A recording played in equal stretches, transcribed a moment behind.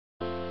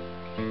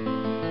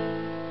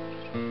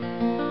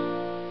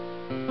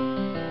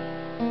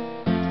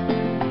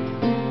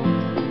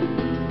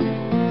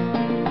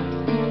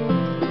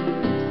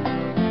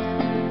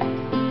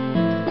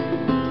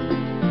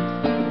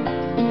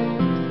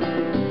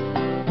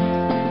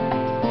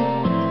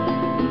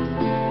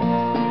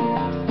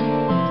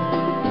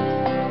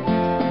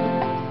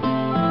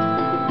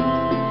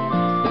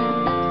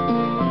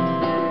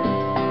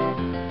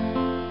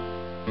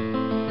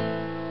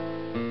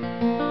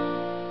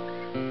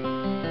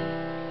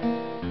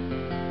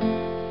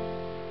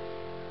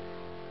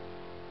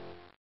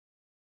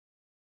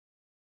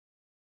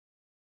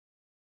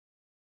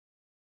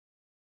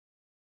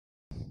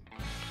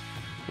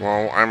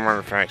Well, I'm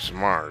artifacts of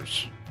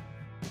Mars,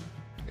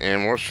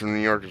 and Western New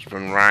York has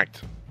been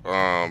racked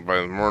by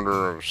the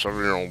murder of a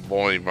 7-year-old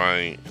boy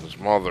by his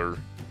mother.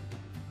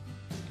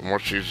 And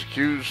what she's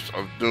accused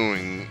of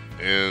doing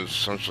is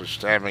essentially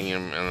stabbing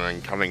him and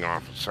then cutting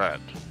off his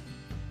head.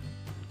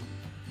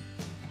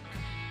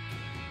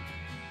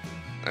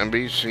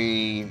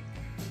 NBC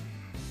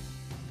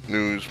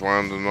News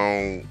wanted to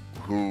know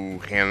who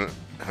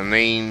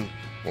Hanane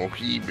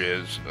Mouhib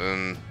is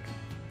and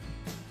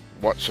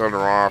what set her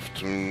off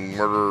to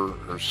murder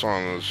her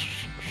son, as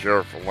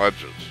sheriff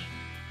alleges.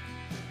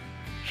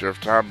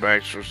 Sheriff Todd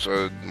Baxter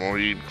said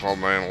Mouhib called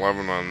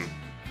 911 on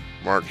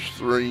March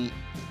 3.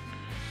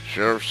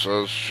 Sheriff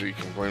says she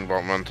complained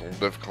about mental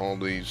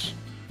difficulties.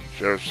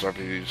 Sheriff's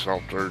deputies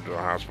helped her to a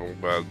hospital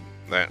bed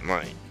that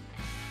night.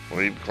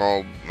 Mouhib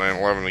called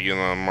 911 again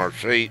on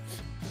March 8th.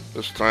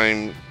 This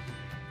time,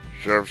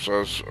 sheriff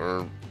says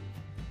her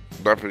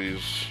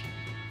deputies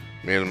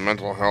made a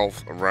mental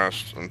health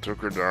arrest and took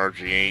her to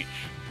RGH,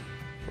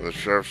 where the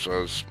sheriff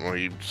says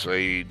Mouhib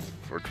stayed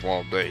for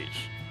 12 days.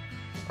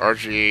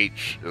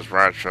 RGH is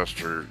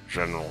Rochester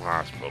General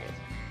Hospital.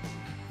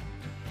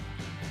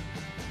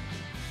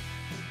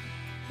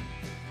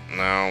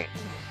 Now,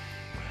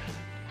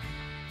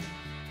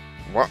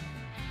 what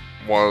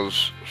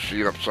was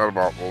she upset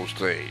about those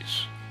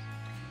days?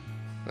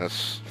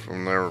 That's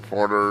from their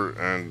reporter.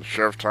 And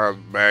Sheriff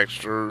Todd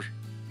Baxter,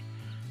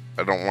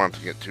 I don't want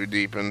to get too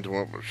deep into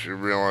it, but she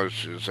realized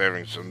she was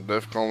having some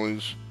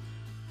difficulties.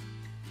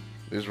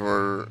 These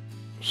were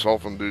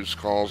self-induced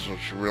calls, and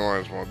she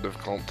realized having a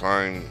difficult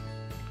time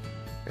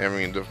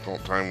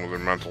with her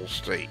mental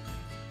state.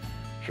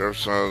 Sheriff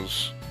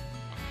says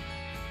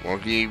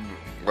Mouhib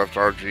left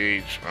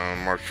RGH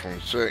on March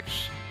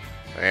 26th.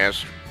 I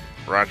asked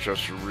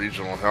Rochester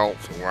Regional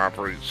Health, who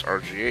operates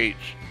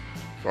RGH,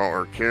 about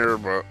her care,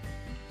 but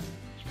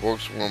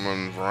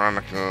spokeswoman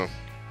Veronica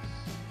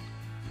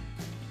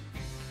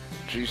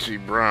G.C.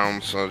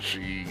 Brown says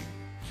she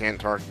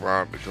can't talk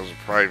about it because of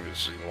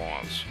privacy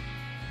laws.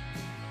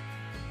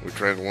 We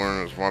tried to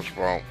learn as much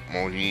about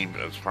Mouhib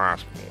as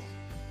possible.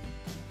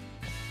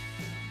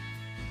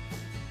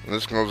 And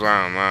this goes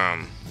on and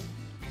on.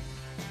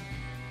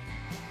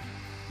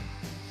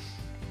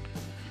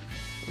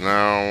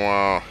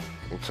 Now,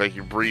 we'll take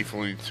you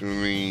briefly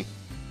to the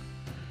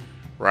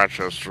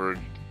Rochester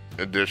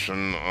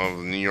edition of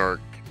the New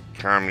York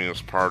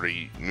Communist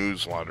Party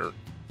newsletter,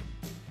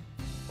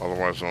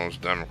 otherwise known as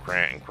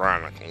Democrat and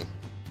Chronicle.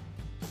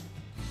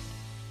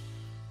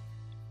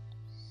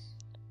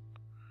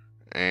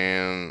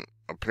 And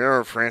a pair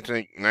of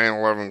frantic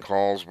 911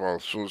 calls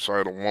about a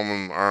suicidal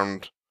woman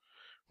armed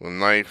with a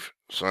knife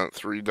sent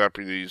 3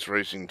 deputies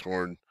racing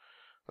toward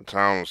a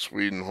town of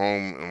Sweden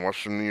home in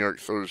western New York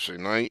Thursday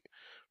night.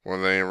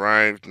 When they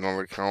arrived,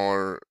 another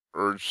caller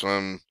urged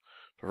them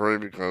to hurry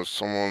because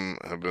someone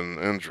had been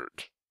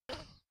injured.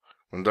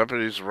 When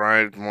deputies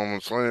arrived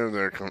moments later,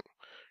 they were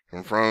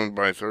confronted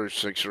by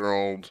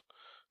 36-year-old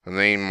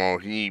Hanane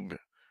Mouhib,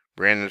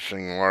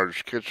 brandishing a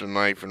large kitchen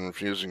knife and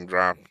refusing to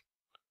drop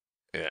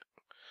it.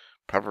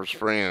 Pepper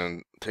spray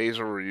and taser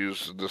were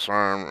used to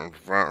disarm and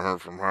prevent her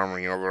from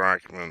harming other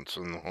occupants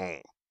in the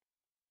home.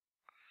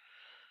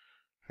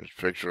 There's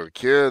a picture of the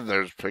kid,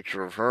 there's a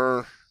picture of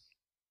her.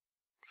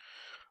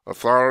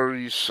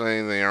 Authorities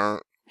say they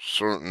aren't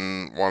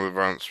certain what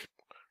events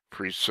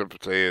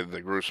precipitated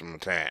the gruesome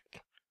attack.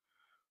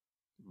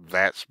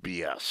 That's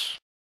BS.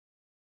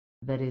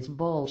 That is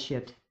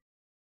bullshit.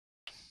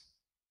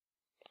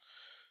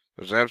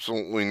 There's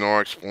absolutely no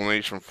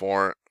explanation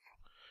for it.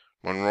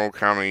 Monroe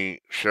County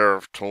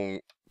Sheriff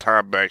told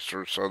Todd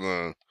Baxter said in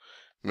a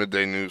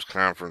midday news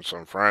conference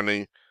on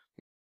Friday.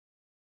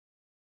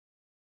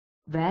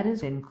 That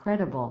is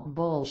incredible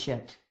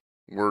bullshit.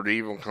 Word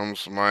evil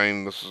comes to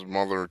mind, this is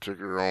mother who took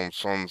her own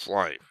son's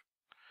life.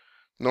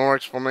 No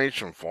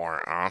explanation for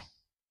it, huh?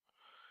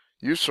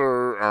 You,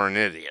 sir, are an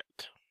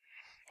idiot.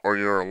 Or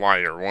you're a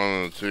liar,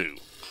 one of the two.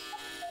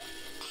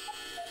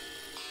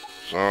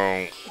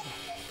 So,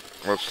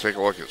 let's take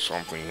a look at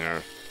something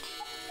here.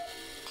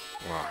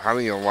 Well, how do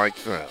you like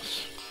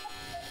this?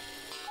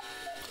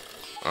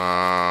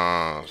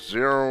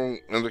 0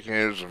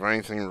 indicators of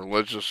anything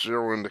religious,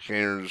 0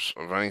 indicators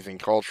of anything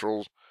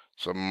cultural,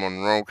 said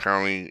Monroe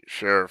County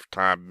Sheriff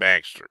Todd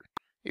Baxter.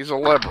 He's a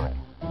liberal.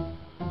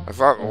 I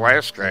thought the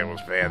last guy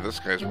was bad, this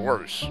guy's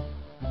worse.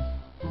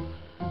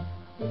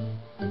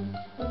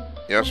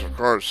 Yes, of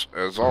course,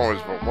 as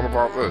always, but what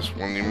about this?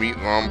 When you meet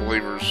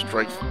non-believers,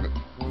 strike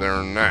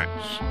their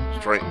necks.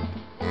 Straighten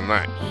the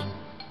necks.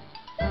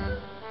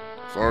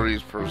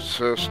 Authorities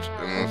persist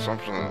in the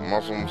assumption that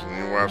Muslims in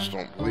the U.S.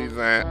 don't believe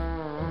that.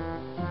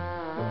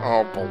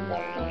 Oh,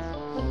 baloney.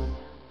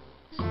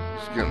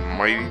 It's getting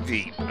mighty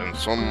deep, and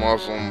some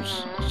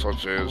Muslims,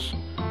 such as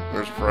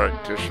nurse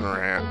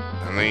practitioner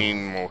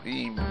Hanane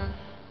Mouhib,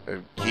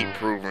 keep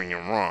proving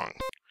him wrong.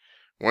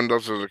 When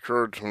does it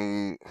occur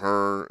to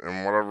her,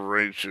 in whatever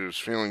rage she was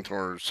feeling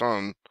toward her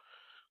son,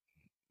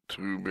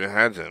 to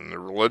behead him? The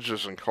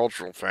religious and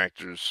cultural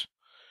factors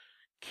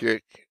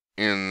kick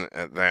in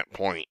at that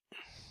point.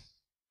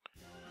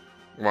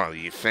 Well,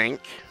 you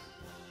think?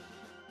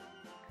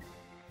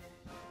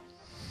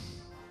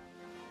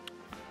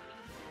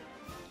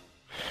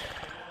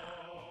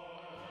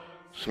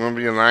 It's going to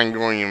be an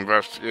ongoing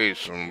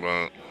investigation,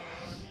 but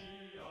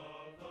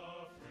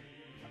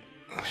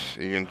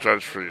you can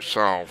judge for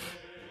yourself.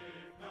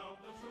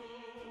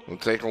 We'll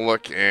take a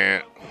look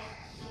at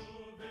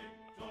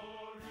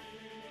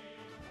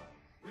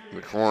the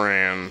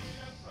Quran,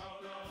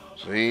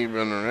 Sahib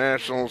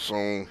International,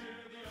 so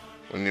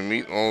when you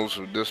meet those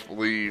who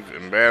disbelieve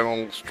in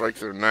battle, strike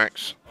their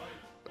necks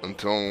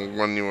until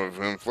when you have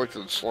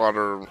inflicted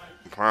slaughter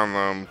upon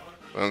them,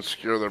 then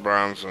secure their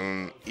bonds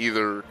and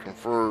either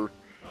confer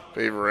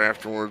favor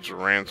afterwards or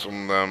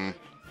ransom them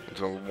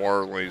until the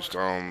war lays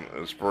down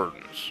its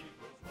burdens.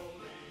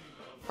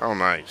 How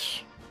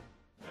nice.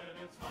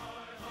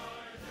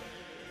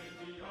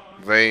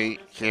 They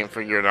can't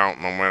figure it out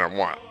no matter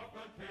what.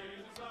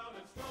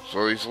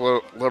 So these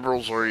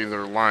liberals are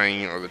either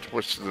lying or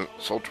they're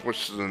so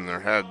twisted in their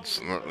heads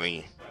that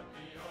they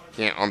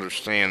can't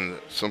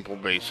understand simple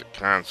basic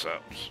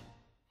concepts.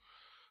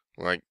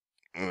 Like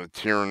the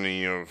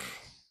tyranny of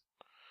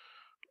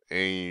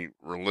a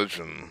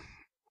religion,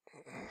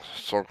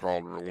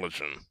 so-called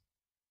religion.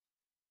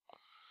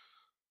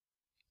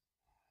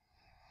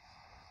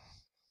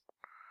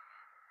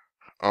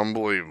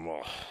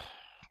 Unbelievable.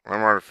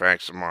 I'm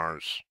Artifacts of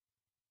Mars.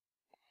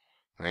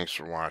 Thanks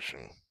for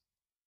watching.